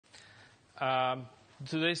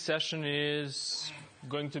Today's session is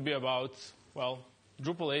going to be about, well,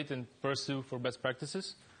 Drupal 8 and pursue for best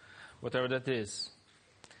practices, whatever that is.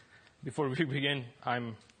 Before we begin,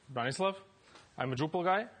 I'm Branislav. I'm a Drupal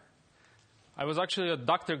guy. I was actually a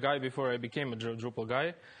doctor guy before I became a Drupal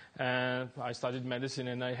guy. And I studied medicine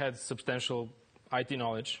and I had substantial IT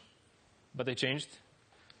knowledge, but I changed.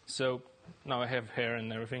 So now I have hair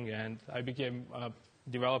and everything, and I became a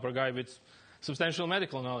developer guy with substantial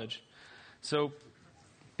medical knowledge. So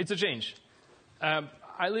it's a change.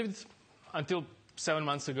 I lived until 7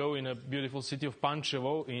 months ago in a beautiful city of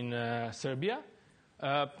Pančevo in Serbia,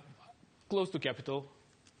 close to capital.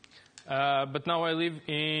 But now I live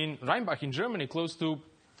in Rheinbach in Germany, close to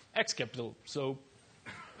ex-capital. So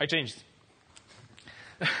I changed.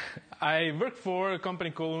 I work for a company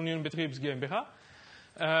called Union Betriebs GmbH.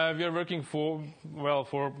 We are working for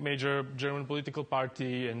major German political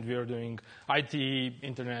party, and we are doing IT,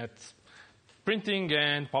 internet, printing,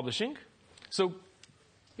 and publishing. So,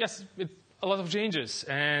 yes, a lot of changes.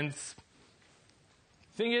 And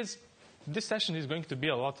thing is, this session is going to be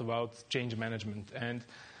a lot about change management and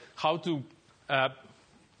how to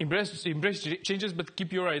embrace changes, but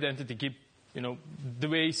keep your identity, keep the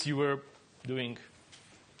ways you were doing.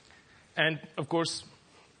 And, of course,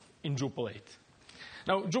 in Drupal 8.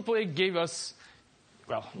 Now, Drupal 8 gave us,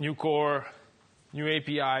 new core, new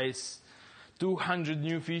APIs, 200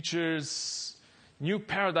 new features, new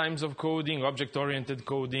paradigms of coding, object-oriented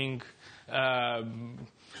coding,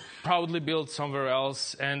 proudly built somewhere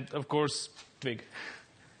else, and, of course, Twig.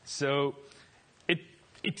 So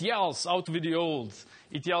it yells out with the old.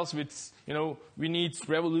 It yells with, we need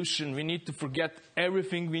revolution. We need to forget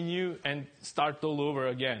everything we knew and start all over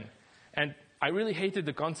again. And I really hated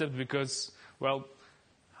the concept because,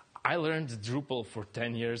 I learned Drupal for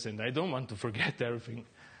 10 years and I don't want to forget everything.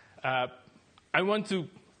 I want to,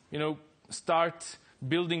 start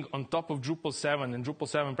building on top of Drupal 7 and Drupal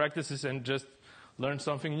 7 practices and just learn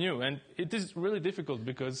something new. And it is really difficult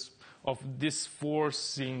because of this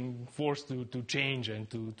force to change and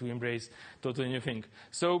to embrace totally new thing.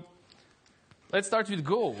 So let's start with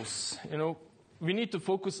goals. We need to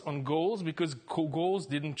focus on goals because goals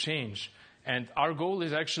didn't change. And our goal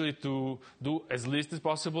is actually to do as least as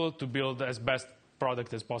possible to build as best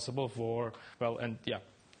product as possible for,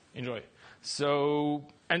 enjoy. So,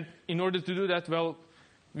 and in order to do that,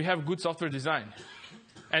 we have good software design.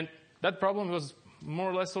 And that problem was more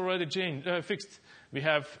or less already fixed. We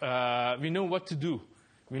know what to do.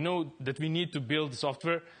 We know that we need to build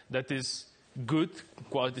software that is good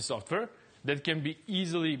quality software that can be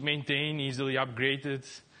easily maintained, easily upgraded,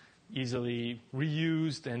 easily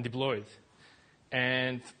reused and deployed.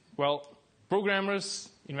 And, programmers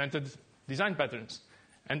invented design patterns.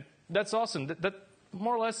 And that's awesome. That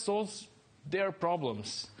more or less solves their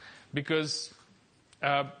problems. Because,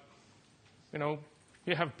 you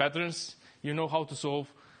have patterns, you know how to solve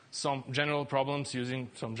some general problems using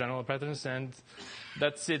some general patterns, and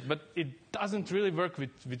that's it. But it doesn't really work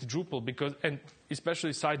with Drupal, and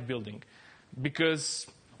especially site building, because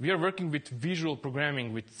we are working with visual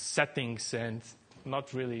programming, with settings, and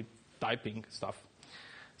not really typing stuff.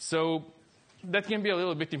 So that can be a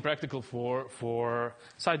little bit impractical for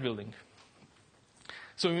site building.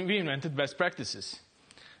 So we invented best practices.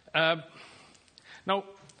 Now,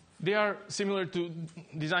 they are similar to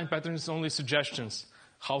design patterns, only suggestions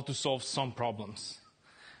how to solve some problems.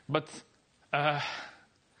 But,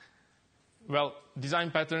 design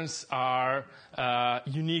patterns are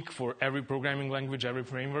unique for every programming language, every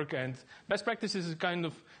framework, and best practices is kind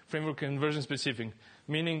of framework and version specific,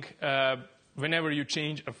 meaning whenever you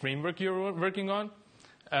change a framework you're working on,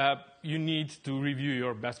 you need to review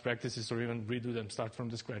your best practices or even redo them, start from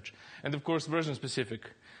the scratch. And of course, version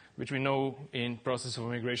specific, which we know in process of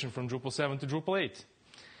migration from Drupal 7 to Drupal 8.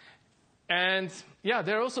 And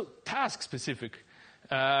they're also task specific,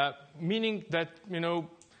 meaning that,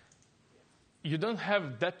 you don't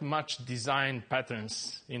have that much design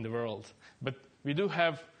patterns in the world, but we do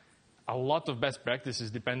have a lot of best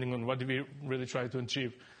practices depending on what we really try to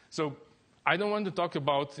achieve. So I don't want to talk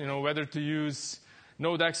about, whether to use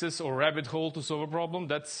node access or rabbit hole to solve a problem.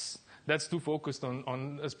 That's too focused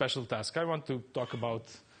on a special task. I want to talk about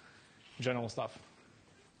general stuff.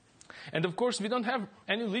 And of course, we don't have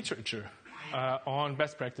any literature on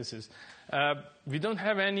best practices. We don't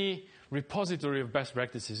have any repository of best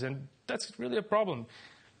practices, and that's really a problem.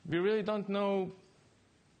 We really don't know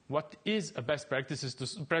what is a best practice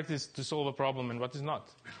to solve a problem and what is not.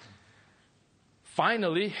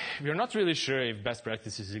 Finally, we are not really sure if best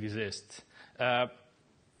practices exist.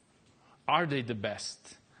 Are they the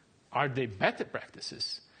best? Are they better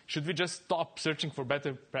practices? should we just stop searching for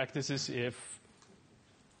better practices if,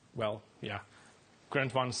 well, yeah,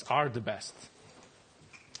 current ones are the best?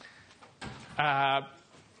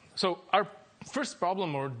 So our first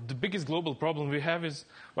problem, or the biggest global problem we have is,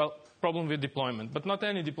 well, problem with deployment. But not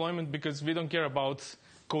any deployment, because we don't care about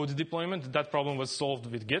code deployment. That problem was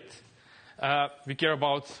solved with Git. We care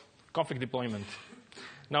about config deployment.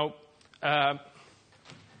 Now,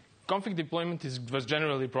 config deployment was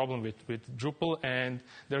generally a problem with Drupal, and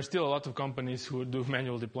there are still a lot of companies who do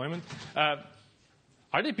manual deployment.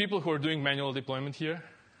 Are there people who are doing manual deployment here?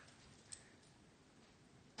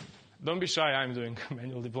 Don't be shy, I'm doing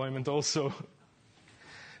manual deployment also.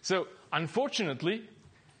 So, unfortunately,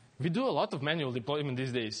 we do a lot of manual deployment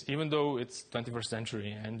these days, even though it's 21st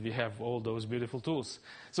century and we have all those beautiful tools.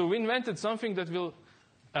 So we invented something that will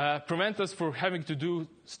prevent us from having to do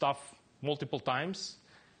stuff multiple times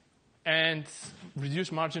and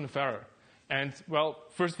reduce margin of error. And, well,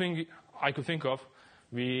 first thing I could think of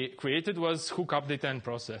we created was hook update end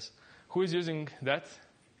process. Who is using that?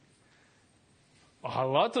 A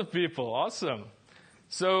lot of people. Awesome.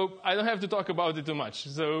 So I don't have to talk about it too much.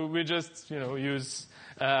 So we just, use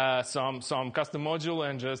some custom module,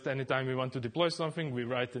 and just anytime we want to deploy something, we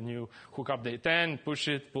write a new hook update end, push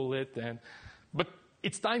it, pull it, but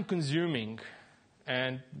it's time consuming,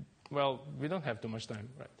 and, well, we don't have too much time,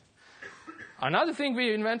 right? Another thing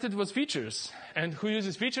we invented was features. And who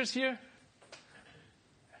uses features here?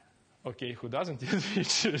 Okay, who doesn't use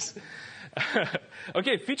features?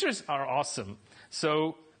 Okay, features are awesome.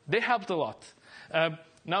 So they helped a lot.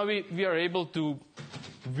 Now we are able to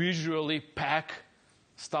visually pack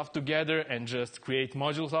stuff together and just create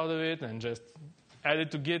modules out of it and just add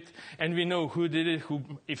it to Git. And we know who did it,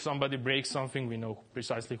 if somebody breaks something, we know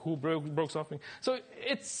precisely who broke something. So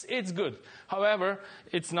it's good. However,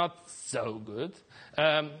 it's not so good.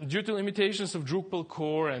 Due to limitations of Drupal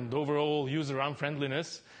core and overall user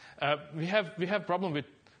unfriendliness, we have problem with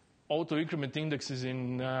auto-increment indexes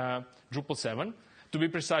in Drupal 7. To be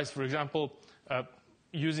precise, for example,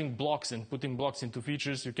 using blocks and putting blocks into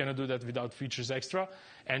features, you cannot do that without features extra.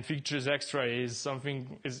 And features extra is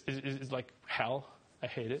something, is like hell. I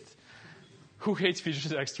hate it. Who hates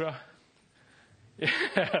features extra?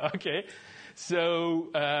 Yeah, okay. So,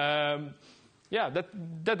 yeah,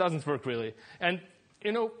 that doesn't work really. And,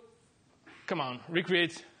 come on,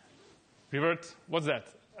 recreate, revert, what's that?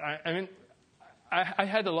 I mean, I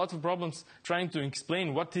had a lot of problems trying to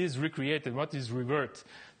explain what is recreate and what is revert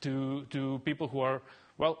to people who are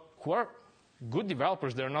good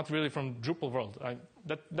developers. They're not really from Drupal world.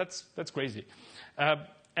 That's crazy.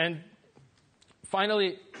 And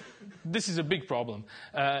finally, this is a big problem.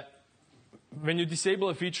 When you disable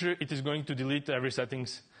a feature, it is going to delete every setting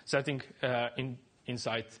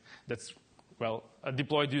inside that's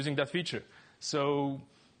deployed using that feature. So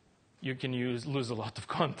you can lose a lot of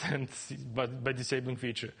content by disabling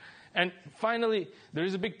feature. And finally, there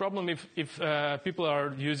is a big problem if people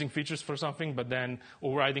are using features for something, but then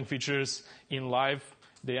overriding features in live,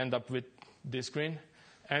 they end up with this screen.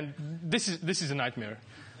 And this is a nightmare.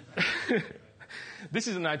 This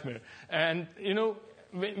is a nightmare. And,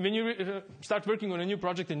 when you start working on a new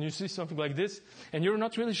project and you see something like this, and you're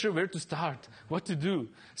not really sure where to start, what to do.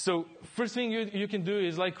 So first thing you can do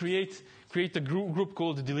is create a group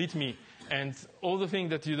called delete me, and all the things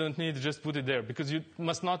that you don't need, just put it there, because you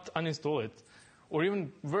must not uninstall it. Or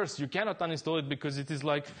even worse, you cannot uninstall it because it is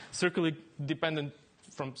like circularly dependent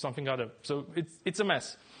from something other. So it's a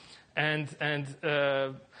mess. And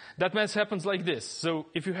that mess happens like this. So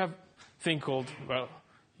if you have a thing called,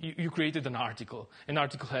 you created an article. An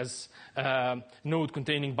article has node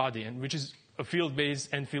containing body, and which is a field-based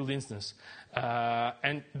and field instance.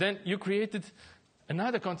 And then you created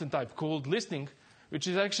another content type called listing, which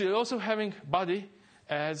is actually also having body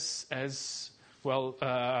as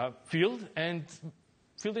field and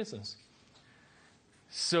field instance.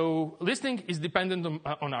 So listing is dependent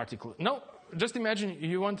on article. Now, just imagine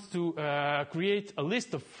you want to create a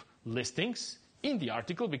list of listings in the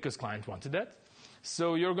article because client wanted that.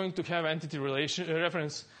 So you're going to have entity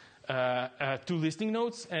reference to listing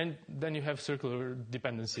nodes, and then you have circular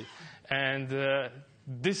dependency. And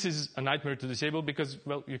this is a nightmare to disable because,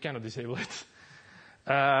 you cannot disable it.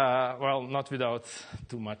 Not without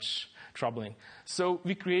too much troubling. So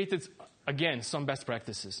we created, again, some best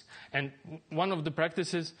practices. And one of the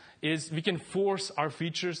practices is we can force our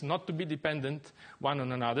features not to be dependent one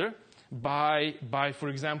on another by for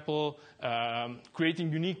example,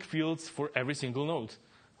 creating unique fields for every single node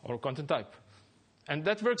or content type. And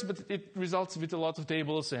that works, but it results with a lot of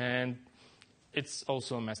tables, and it's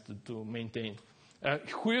also a mess to maintain.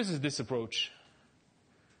 Who uses this approach?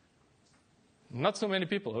 Not so many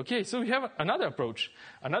people. Okay, so we have another approach.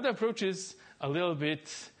 Another approach is a little bit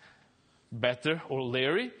better or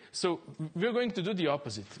layering. So we're going to do the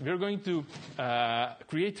opposite. We're going to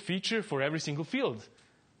create feature for every single field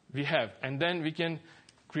we have. And then we can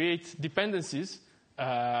create dependencies,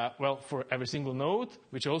 for every single node,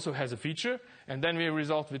 which also has a feature. And then we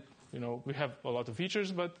result with, we have a lot of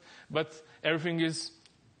features, but everything is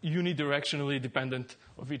unidirectionally dependent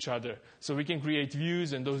of each other. So we can create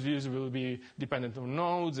views, and those views will be dependent on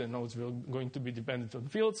nodes, and nodes will going to be dependent on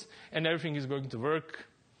fields, and everything is going to work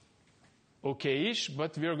okay-ish,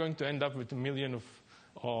 but we are going to end up with 1 million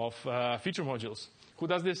of feature modules. Who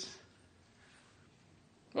does this?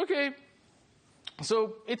 Okay.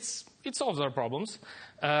 So it solves our problems,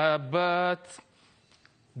 but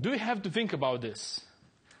do we have to think about this?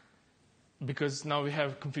 Because now we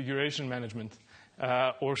have configuration management.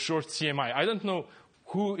 Or short CMI. I don't know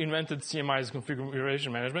who invented CMI as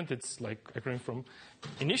configuration management. It's like acronym from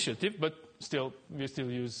initiative, but still, we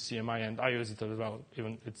still use CMI, and I use it as well,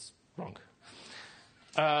 even it's wrong.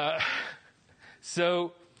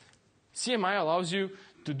 So CMI allows you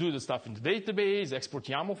to do the stuff in the database, export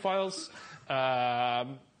YAML files,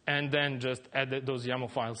 and then just add those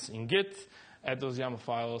YAML files in Git, add those YAML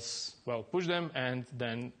files, push them, and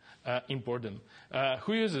then import them.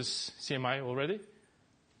 Who uses CMI already?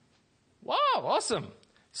 Wow, awesome.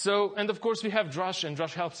 So, and of course we have Drush, and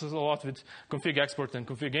Drush helps us a lot with config export and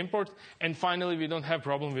config import. And finally, we don't have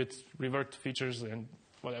problem with revert features and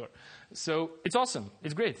whatever. So it's awesome.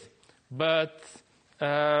 It's great. But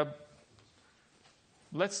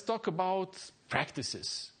let's talk about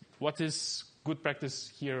practices. What is good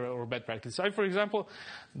practice here or bad practice? I, for example,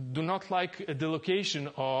 do not like the location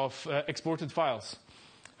of exported files,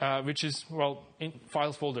 which is, in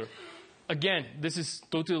files folder. Again, this is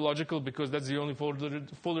totally logical because that's the only folder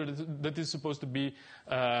that is supposed to be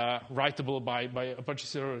writable by a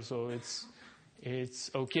purchaser, so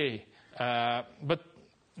it's okay. But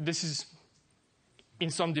this is, in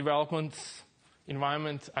some development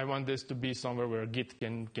environment, I want this to be somewhere where Git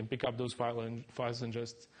can pick up those files and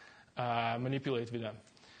just manipulate with them.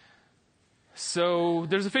 So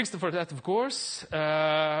there's a fix for that, of course.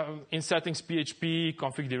 In settings PHP,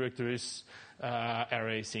 config directories,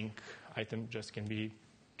 array sync item just can be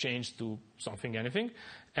changed to something, anything.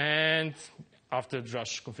 And after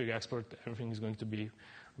Drush config export, everything is going to be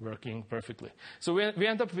working perfectly. So we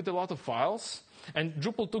end up with a lot of files. And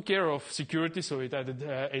Drupal took care of security, so it added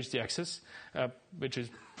htaccess, which is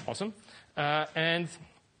awesome. And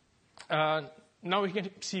now we can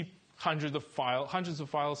see hundreds of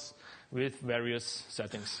files with various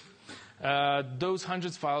settings. Those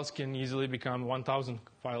hundreds of files can easily become 1,000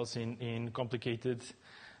 files in complicated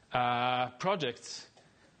projects,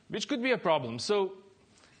 which could be a problem. So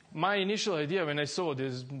my initial idea when I saw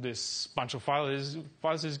this bunch of files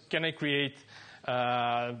is can I create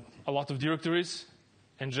a lot of directories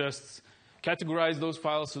and just categorize those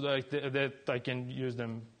files so that I can use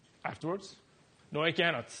them afterwards? No, I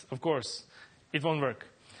cannot, of course. It won't work.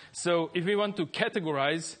 So if we want to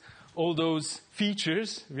categorize all those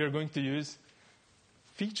features, we are going to use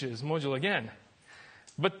features module again.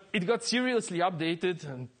 But it got seriously updated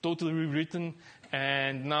and totally rewritten,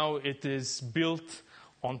 and now it is built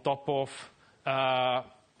on top of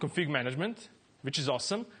config management, which is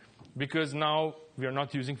awesome, because now we are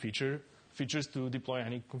not using features to deploy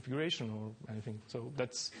any configuration or anything. So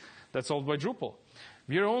that's solved by Drupal.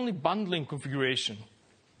 We are only bundling configuration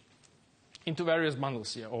into various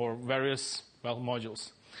bundles here, or various,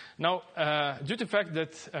 modules. Now, due to the fact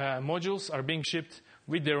that modules are being shipped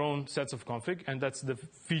with their own sets of config, and that's the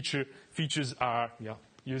features are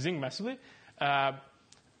using massively,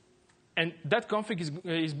 and that config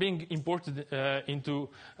is being imported into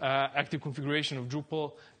active configuration of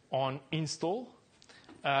Drupal on install.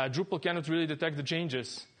 Drupal cannot really detect the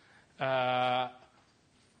changes on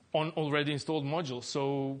already installed modules,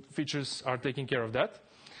 so features are taking care of that.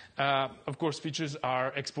 Of course, features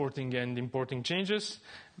are exporting and importing changes.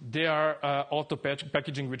 They are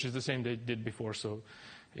auto-packaging, which is the same they did before, so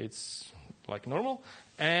it's like normal.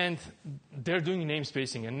 And they're doing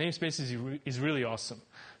namespacing, and namespacing is really awesome.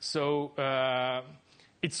 So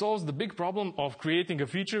it solves the big problem of creating a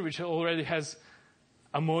feature which already has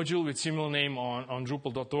a module with similar name on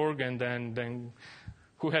Drupal.org, and then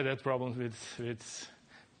who had that problem with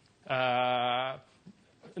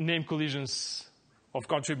name collisions of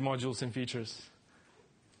contrib modules and features?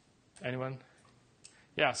 Anyone?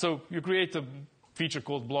 Yeah, so you create a feature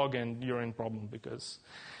called blog and you're in problem because,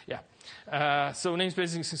 so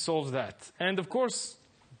namespacing solves that. And of course,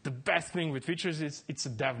 the best thing with features is it's a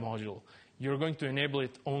dev module. You're going to enable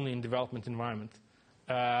it only in development environment.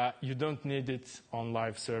 you don't need it on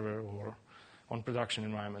live server or on production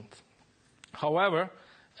environment. However,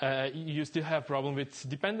 you still have problem with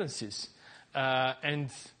dependencies. And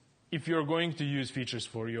if you're going to use features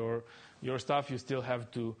for your stuff, you still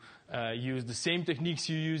have to use the same techniques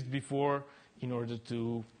you used before in order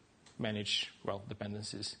to manage, well,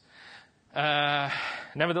 dependencies.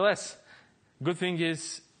 Nevertheless, good thing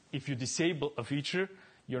is if you disable a feature,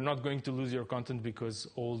 you're not going to lose your content because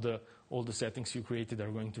all the settings you created are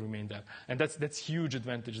going to remain there. And that's huge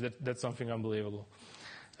advantage. That's something unbelievable.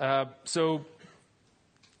 So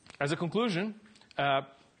as a conclusion,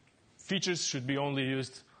 features should be only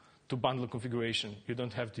used to bundle configuration. You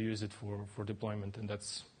don't have to use it for deployment, and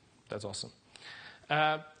that's awesome.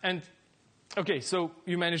 And okay, so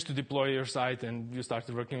you managed to deploy your site and you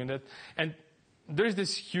started working on it. And there's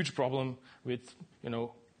this huge problem with,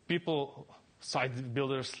 people, site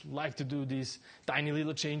builders like to do these tiny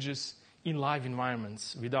little changes in live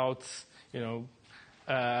environments without,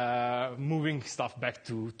 moving stuff back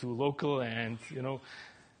to local, and,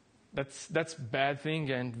 that's bad thing,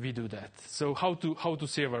 and we do that. So how to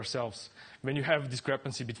save ourselves when you have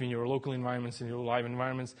discrepancy between your local environments and your live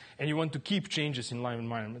environments, and you want to keep changes in live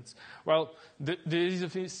environments? Well, the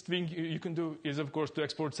easiest thing you can do is, of course, to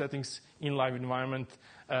export settings in live environment,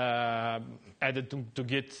 add it to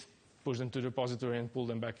Git, push them to the repository, and pull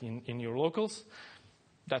them back in your locals.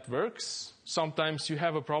 That works. Sometimes you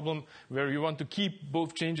have a problem where you want to keep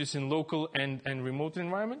both changes in local and remote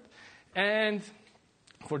environment, and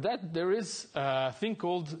for that, there is a thing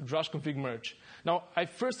called drush config merge. Now, I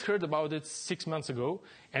first heard about it 6 months ago,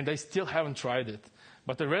 and I still haven't tried it.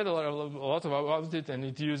 But I read a lot about it, and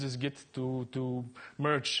it uses Git to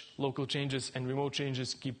merge local changes and remote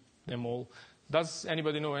changes, keep them all. Does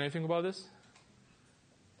anybody know anything about this?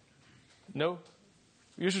 No?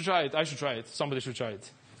 You should try it. I should try it. Somebody should try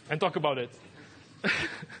it. And talk about it.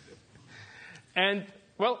 And,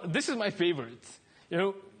 well, this is my favorite.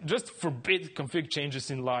 Just forbid config changes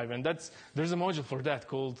in live, and there's a module for that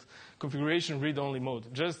called configuration read-only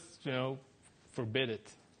mode. Just, forbid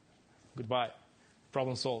it. Goodbye.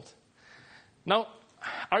 Problem solved. Now,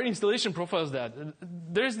 our installation profile is that.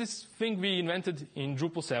 There's this thing we invented in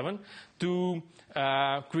Drupal 7 to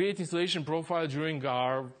create installation profile during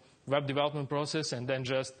our web development process, and then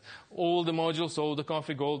just all the modules, all the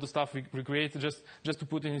config, all the stuff we create, just to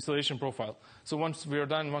put in installation profile. So once we are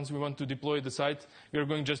done, once we want to deploy the site, we are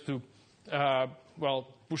going just to,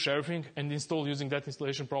 push everything and install using that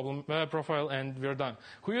installation profile, and we are done.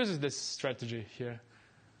 Who uses this strategy here?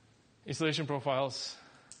 Installation profiles?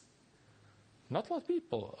 Not a lot of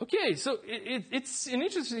people. Okay, so it's an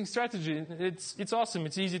interesting strategy. It's awesome.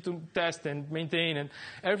 It's easy to test and maintain, and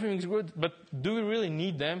everything is good. But do we really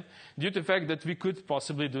need them due to the fact that we could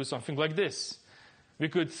possibly do something like this? We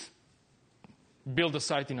could build a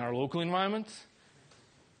site in our local environment,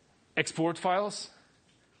 export files,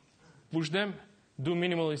 push them, do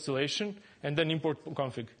minimal installation, and then import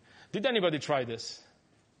config. Did anybody try this?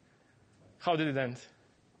 How did it end?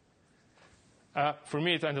 For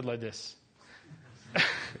me, it ended like this.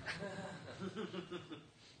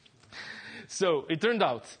 So it turned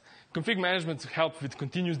out config management helped with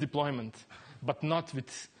continuous deployment, but not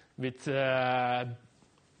with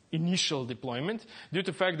initial deployment, due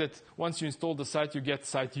to the fact that once you install the site, you get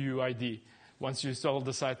site UUID. Once you install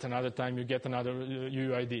the site another time, you get another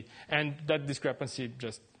UUID. And that discrepancy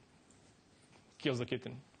just kills the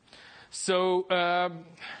kitten. So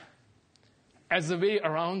as a way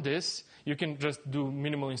around this, you can just do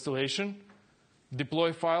minimal installation,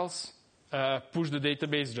 deploy files, push the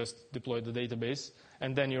database, just deploy the database,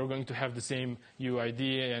 and then you're going to have the same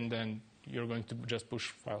UID, and then you're going to just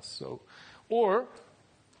push files. So, or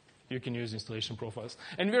you can use installation profiles.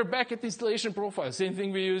 And we're back at installation profiles, same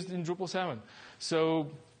thing we used in Drupal 7.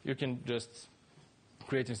 So you can just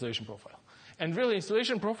create installation profile. And really,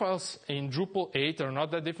 installation profiles in Drupal 8 are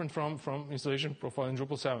not that different from installation profile in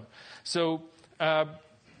Drupal 7. So,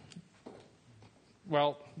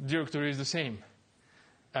 directory is the same.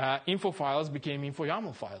 Info files became info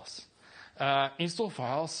YAML files. Install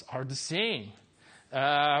files are the same.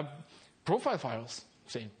 Profile files,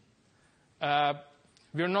 same.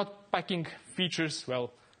 We are not packing features,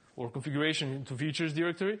 or configuration into features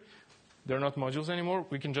directory. They're not modules anymore.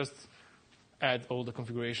 We can just add all the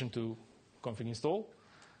configuration to config install.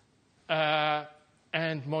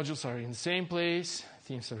 And modules are in the same place.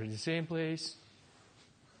 Themes are in the same place.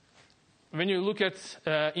 When you look at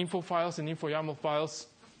info files and info YAML files,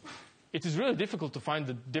 it is really difficult to find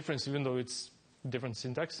the difference, even though it's different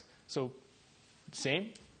syntax. So,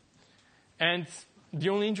 same. And the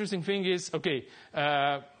only interesting thing is, okay,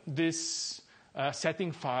 this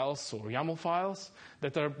setting files or YAML files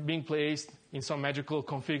that are being placed in some magical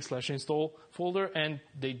config/install folder, and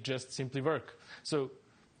they just simply work. So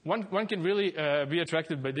one can really be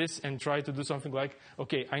attracted by this and try to do something like,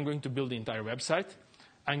 okay, I'm going to build the entire website.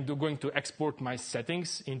 I'm going to export my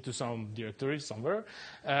settings into some directory somewhere.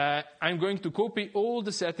 I'm going to copy all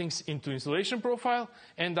the settings into installation profile,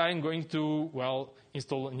 and I'm going to, well,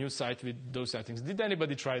 install a new site with those settings. Did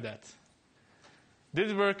anybody try that?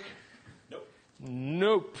 Did it work? Nope.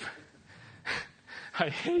 Nope. I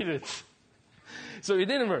hate it. So it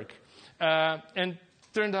didn't work. And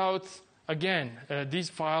turned out, again,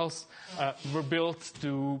 these files were built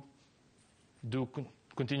to do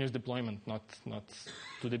continuous deployment, not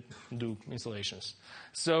to do installations.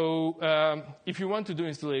 So if you want to do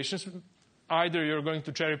installations, either you're going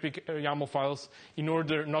to cherry pick YAML files in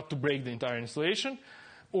order not to break the entire installation,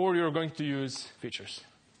 or you're going to use features.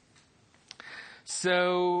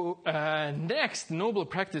 So next noble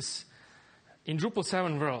practice in Drupal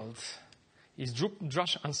 7 world is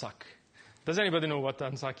drush unsuck. Does anybody know what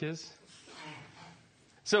unsuck is?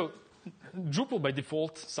 So Drupal by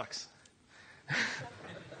default sucks.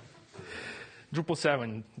 Drupal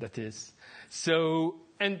 7, that is. So,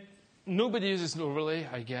 and nobody uses an overlay,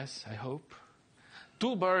 I guess, I hope.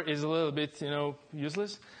 Toolbar is a little bit,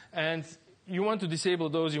 useless. And you want to disable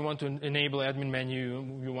those, you want to enable admin menu,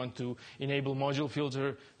 you want to enable module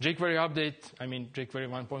filter, jQuery update, jQuery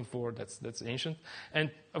 1.4, that's ancient. And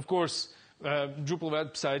of course, Drupal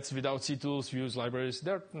websites without CTools, views, libraries,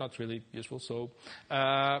 they're not really useful. So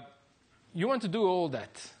you want to do all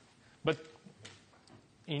that. But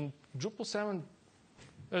in Drupal 7,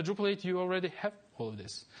 Drupal 8, you already have all of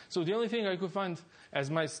this. So the only thing I could find as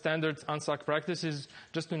my standard unsuck practice is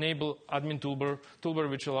just to enable admin toolbar,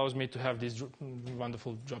 which allows me to have these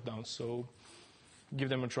wonderful drop-downs. So give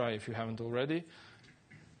them a try if you haven't already.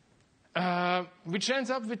 Which ends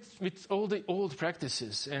up with all the old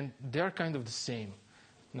practices, and they're kind of the same.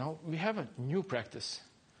 Now we have a new practice,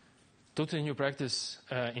 totally new practice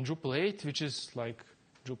in Drupal 8, which is like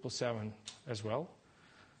Drupal 7 as well.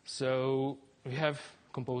 So we have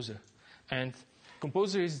Composer. And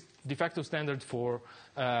Composer is de facto standard for,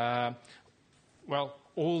 all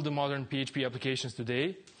the modern PHP applications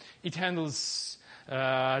today. It handles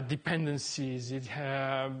dependencies. It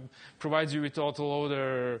provides you with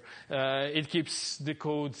autoloader. It keeps the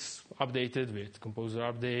codes updated with Composer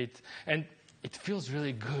Update. And it feels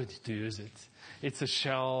really good to use it. It's a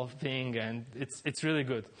shell thing, and it's really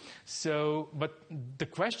good. So, but the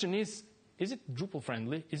question is it Drupal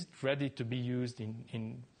friendly? Is it ready to be used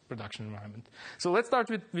in production environment? So let's start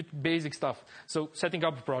with basic stuff. So setting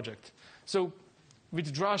up a project. So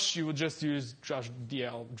with Drush, you would just use drush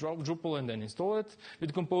dl Drupal and then install it.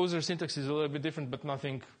 With Composer, syntax is a little bit different, but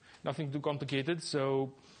nothing too complicated.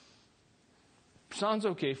 So sounds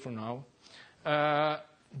okay for now.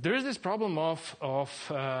 There is this problem of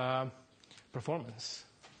performance.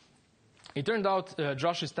 It turned out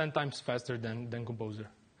Drush is 10 times faster than Composer.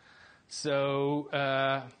 So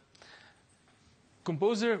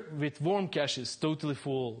Composer with warm caches, totally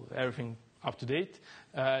full, everything up to date,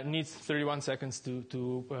 needs 31 seconds to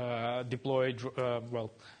deploy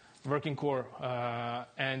working core,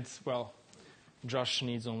 and Drush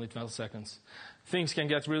needs only 12 seconds. Things can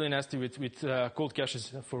get really nasty with cold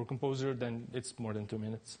caches for Composer, then it's more than 2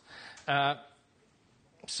 minutes.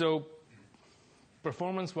 So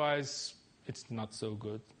performance-wise, it's not so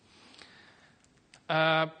good.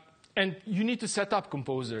 And you need to set up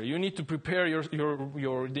Composer. You need to prepare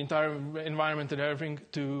the entire environment and everything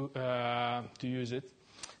to use it.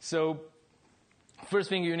 So first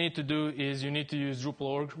thing you need to do is you need to use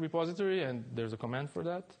Drupal.org repository, and there's a command for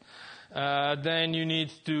that. Then you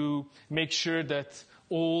need to make sure that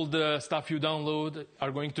all the stuff you download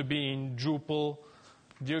are going to be in Drupal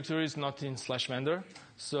directories, not in /vendor.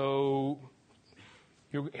 So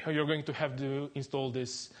you're going to have to install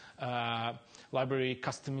this library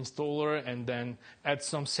custom installer and then add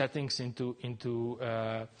some settings into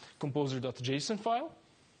composer.json file,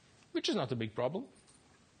 which is not a big problem.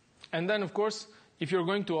 And then, of course, if you're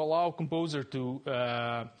going to allow Composer to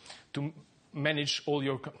manage all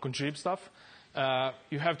your contrib stuff,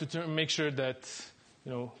 you have to make sure that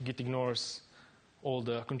Git ignores all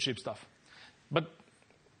the contrib stuff. But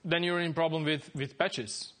then you're in problem with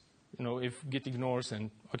patches. If Git ignores, and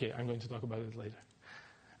okay, I'm going to talk about it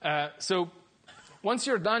later. So once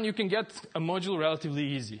you're done, you can get a module relatively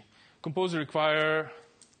easy. Composer require,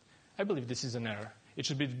 I believe this is an error. It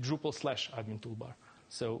should be Drupal/admin toolbar.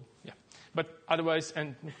 So yeah, but otherwise,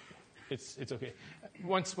 and it's okay.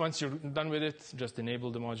 Once you're done with it, just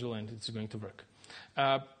enable the module and it's going to work.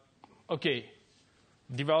 Okay,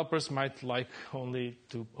 developers might like only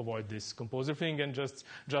to avoid this composer thing and just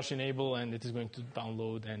enable, and it is going to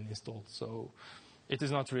download and install. So it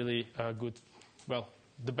is not really a good, well,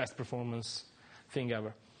 the best performance thing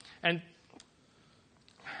ever. And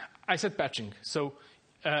I said patching. So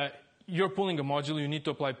you're pulling a module, you need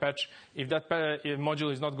to apply patch. If that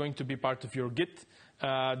module is not going to be part of your Git,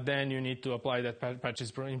 then you need to apply that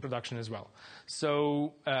patches in production as well.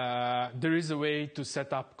 So there is a way to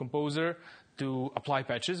set up Composer to apply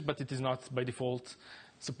patches, but it is not by default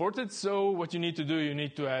supported. So what you need to do, you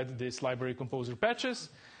need to add this library Composer patches,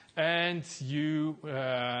 and you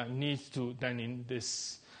need to then in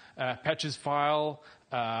this patches file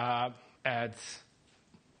add,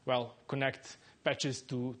 well, connect patches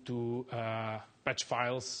to patch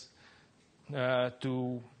files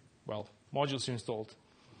to, well, modules you installed.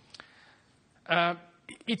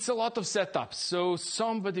 It's a lot of setup. So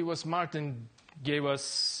somebody was smart and gave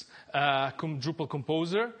us Drupal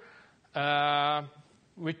Composer,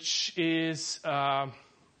 which is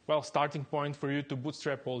well, starting point for you to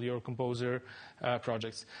bootstrap all your Composer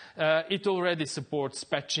projects. It already supports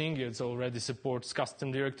patching. It already supports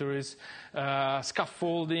custom directories,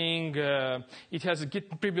 scaffolding. It has a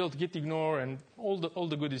pre-built git ignore and all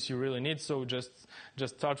the goodies you really need. So just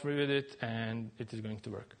start with it, and it is going to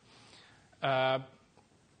work.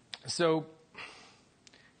 So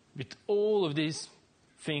with all of these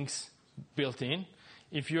things built in,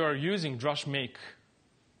 if you are using Drush Make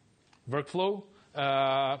workflow,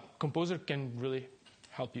 Composer can really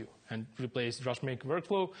help you and replace Drush Make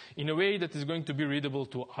workflow in a way that is going to be readable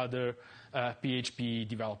to other PHP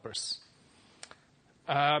developers.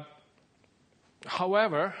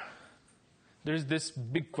 However, there is this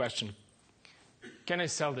big question. Can I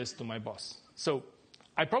sell this to my boss? So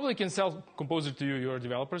I probably can sell Composer to you, your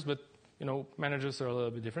developers, but managers are a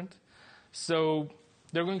little bit different. So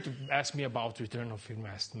they're going to ask me about return of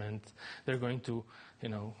investment. They're going to,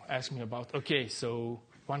 ask me about, okay, so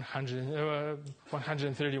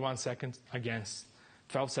 131 seconds against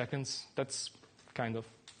 12 seconds. That's kind of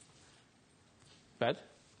bad.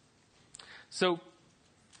 So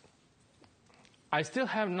I still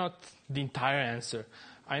have not the entire answer.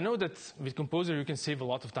 I know that with Composer you can save a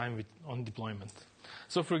lot of time on deployment.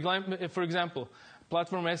 So for example,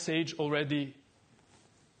 Platform SH already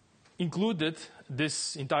included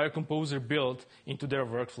this entire Composer build into their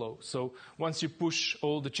workflow. So once you push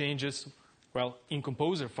all the changes, well, in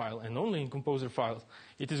Composer file and only in Composer file,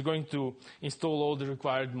 it is going to install all the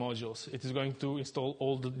required modules. It is going to install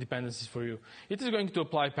all the dependencies for you. It is going to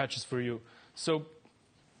apply patches for you. So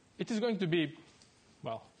it is going to be,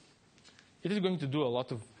 well, it is going to do a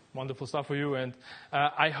lot of wonderful stuff for you. And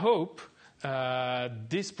I hope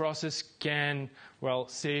this process can, well,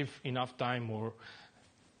 save enough time or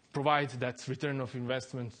provide that return of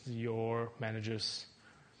investment your managers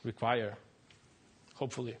require,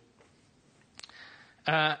 hopefully.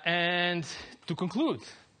 And to conclude,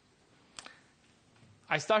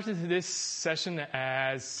 I started this session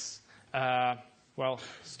as,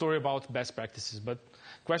 story about best practices. But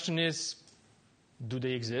the question is, do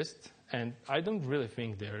they exist? And I don't really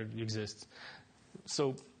think they exist.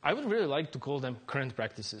 So I would really like to call them current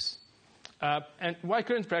practices. And why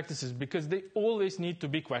current practices? Because they always need to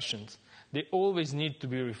be questioned. They always need to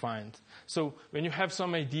be refined. So when you have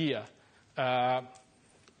some idea,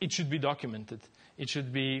 it should be documented. It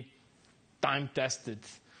should be time-tested,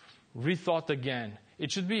 rethought again.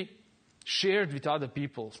 It should be shared with other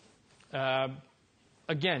people.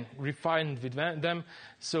 Again, refined with them.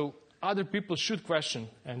 So other people should question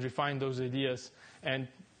and refine those ideas. And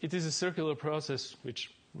it is a circular process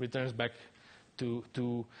which returns back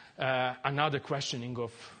to another questioning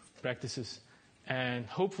of practices. And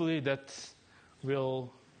hopefully that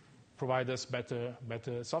will provide us better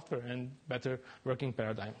software and better working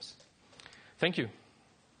paradigms. Thank you.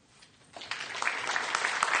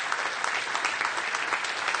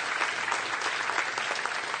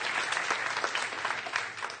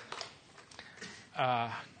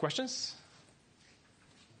 Questions?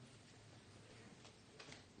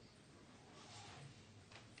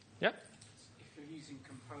 Yeah? If you're using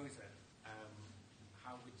Composer,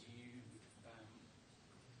 how would you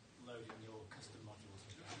load in your custom modules?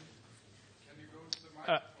 Can you go to the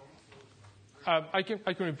microphone?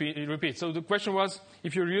 I can repeat. So the question was,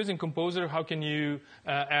 if you're using Composer, how can you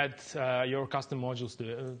add your custom modules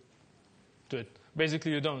to it?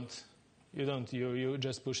 Basically, you don't. You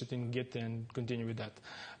just push it in Git and continue with that,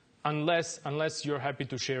 unless you're happy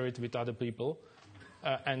to share it with other people,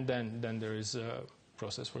 and then there is a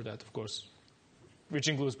process for that, of course, which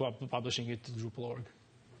includes publishing it to Drupal.org.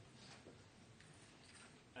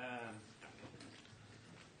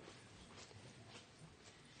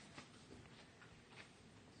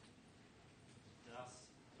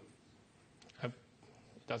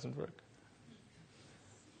 doesn't work.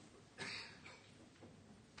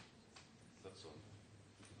 That's all.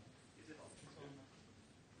 Is it on?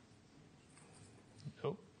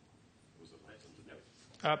 No. Was it light on the note?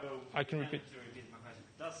 I can repeat. To repeat my question.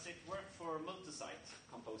 Does it work for multi-site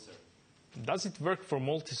composer? Does it work for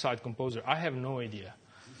multi-site composer? I have no idea.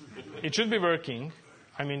 It should be working.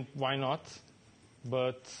 I mean, why not?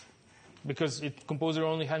 But because composer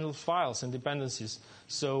only handles files and dependencies,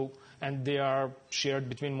 so and they are shared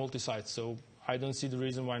between multi-sites. So I don't see the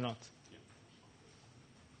reason why not.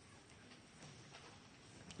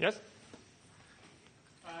 Yes.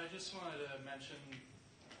 I just wanted to mention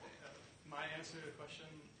my answer to the question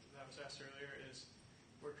that was asked earlier is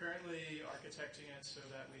we're currently architecting it so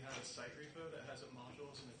that we have a site repo that has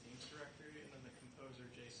modules in the themes directory and then the composer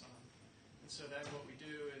JSON. And so then what we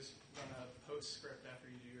do is run a post script after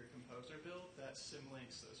you do your composer build that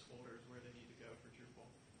symlinks those folders where they need to go for Drupal.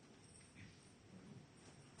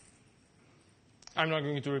 I'm not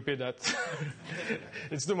going to repeat that.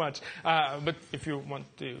 It's too much. But if you want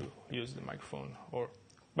to use the microphone,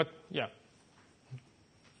 but yeah.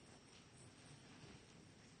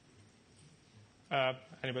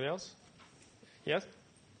 Anybody else? Yes?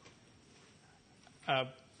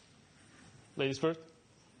 Ladies first.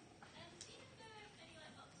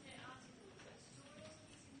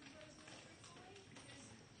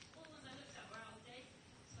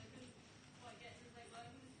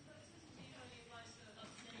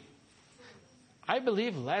 I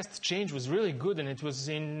believe last change was really good, and it was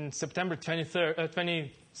in September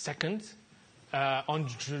 22nd on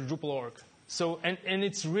Drupal.org. So, and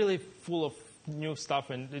it's really full of new stuff,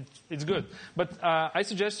 and it's good. But I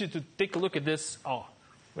suggest you to take a look at this. Oh,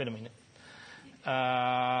 wait a minute.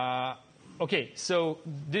 Okay, so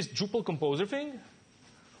this Drupal Composer thing,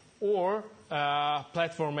 or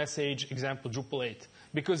platform message example Drupal 8.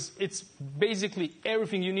 Because it's basically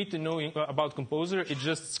everything you need to know about Composer. It's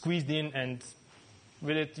just squeezed in, and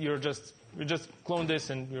with it, you just clone this,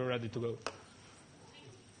 and you're ready to go.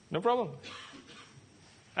 No problem.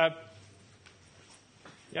 Yeah.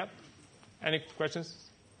 Any questions?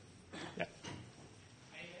 Yeah.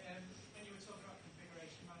 When you were talking about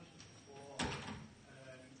configuration management before,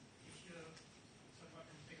 if you're talking about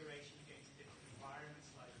configuration against different environments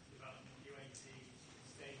like development, UAT,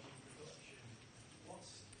 staging, production,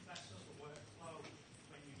 what's the best sort of workflow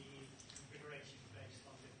when you need configuration based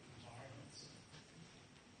on different environments?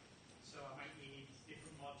 So I might need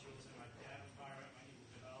different modules in my dev environment, I might need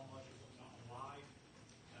the develop module but not a live,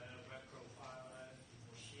 web profiler,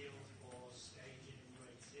 or shield for staging and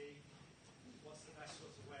UAT. What's the best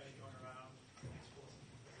sort of way of going around exporting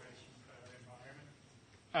configuration per environment?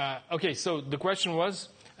 Okay, so the question was,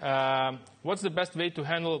 what's the best way to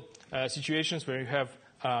handle situations where you have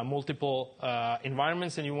multiple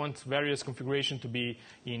environments and you want various configuration to be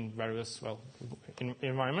in various,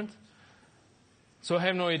 environment? So I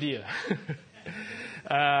have no idea.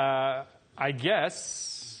 I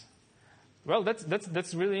guess,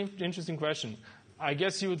 that's a really interesting question. I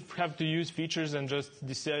guess you would have to use features and just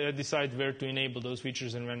decide where to enable those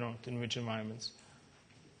features and where not, in which environments.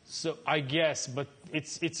 So I guess, but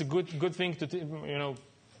it's a good thing to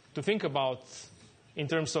think about in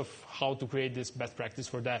terms of how to create this best practice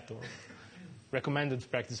for that or recommended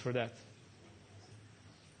practice for that.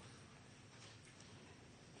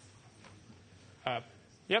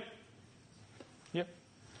 Yep.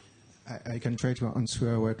 I can try to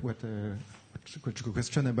answer what your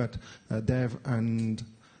question about dev and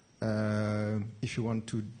if you want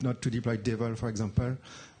to not to deploy Devel, for example,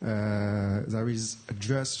 there is a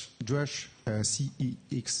Drush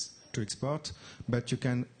CEX to export, but you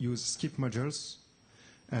can use skip modules,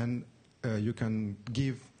 and you can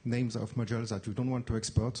give names of modules that you don't want to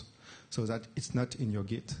export, so that it's not in your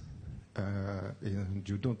Git, and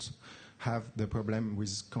you don't have the problem with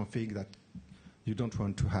config that you don't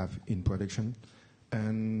want to have in production.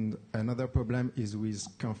 And another problem is with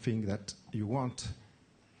config that you want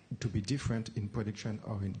to be different in production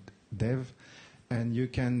or in dev. And you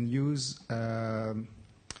can use, I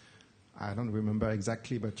don't remember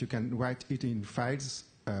exactly, but you can write it in files.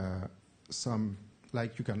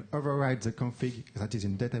 Like you can override the config that is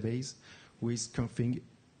in database with config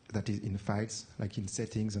that is in files, like in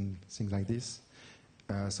settings and things like this.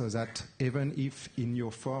 So that even if in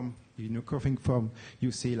your form, in your config form,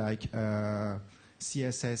 you say like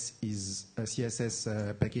CSS is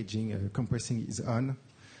CSS packaging compressing is on,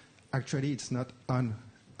 actually it's not on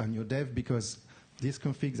your dev because this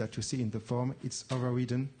config that you see in the form, it's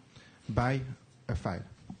overridden by a file.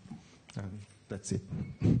 That's it.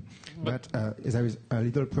 But there is a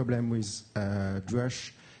little problem with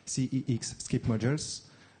Drush CEX skip modules.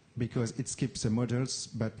 because it skips the modules,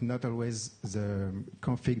 but not always the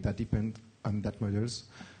config that depend on that modules.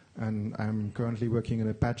 And I'm currently working on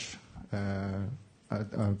a patch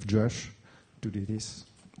of Josh to do this.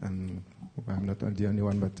 And I'm not the only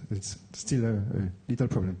one, but it's still a little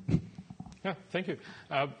problem. Yeah, thank you.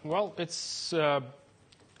 Well, it's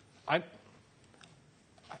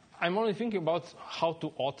I'm only thinking about how to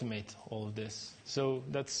automate all of this. So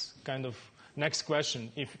that's kind of next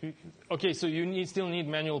question. Okay, so you still need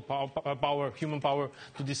manual power, human power,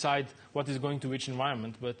 to decide what is going to which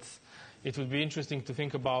environment, but it would be interesting to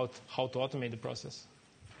think about how to automate the process.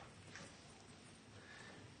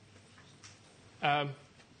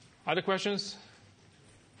 Other questions?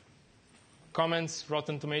 Comments?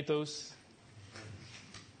 Rotten Tomatoes?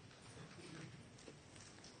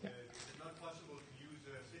 Is it not possible to use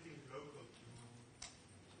settings local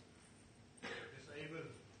to disable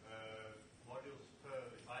modules per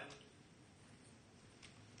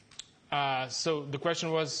environment? So the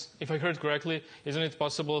question was, if I heard correctly, isn't it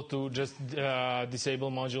possible to just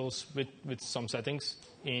disable modules with some settings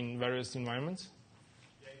in various environments?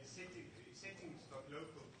 Yeah, settings not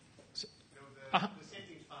local. The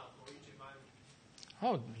settings file for each environment.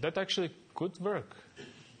 Oh, that actually could work.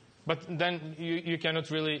 But then you cannot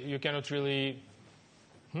really.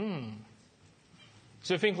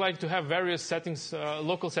 So you think like to have various settings,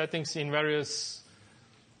 local settings in various.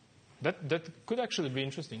 That could actually be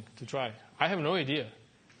interesting to try. I have no idea.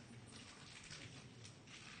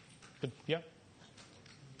 But yeah.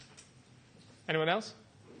 Anyone else?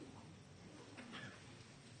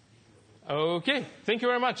 Okay. Thank you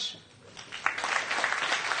very much.